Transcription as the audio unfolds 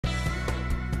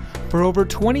For over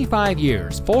 25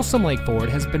 years, Folsom Lake Ford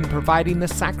has been providing the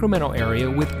Sacramento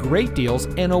area with great deals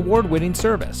and award-winning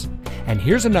service. And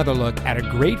here's another look at a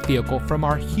great vehicle from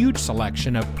our huge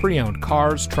selection of pre-owned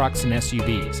cars, trucks, and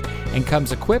SUVs, and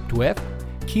comes equipped with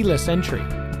keyless entry,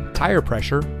 tire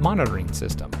pressure monitoring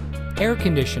system, air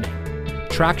conditioning,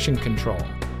 traction control,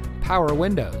 power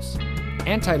windows,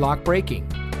 anti-lock braking,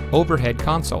 overhead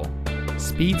console,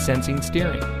 speed sensing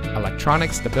steering,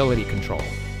 electronic stability control,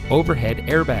 overhead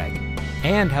airbag,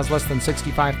 and has less than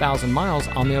 65,000 miles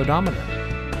on the odometer.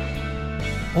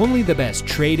 Only the best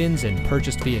trade-ins and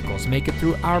purchased vehicles make it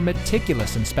through our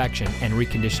meticulous inspection and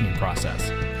reconditioning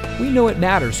process. We know it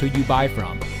matters who you buy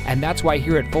from, and that's why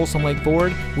here at Folsom Lake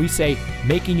Ford, we say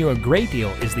making you a great deal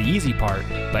is the easy part,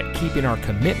 but keeping our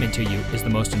commitment to you is the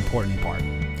most important part.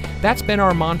 That's been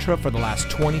our mantra for the last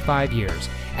 25 years,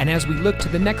 and as we look to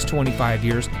the next 25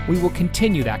 years, we will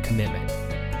continue that commitment.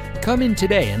 Come in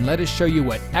today and let us show you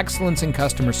what excellence in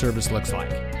customer service looks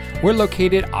like. We're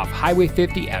located off Highway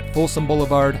 50 at Folsom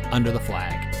Boulevard under the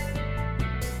flag.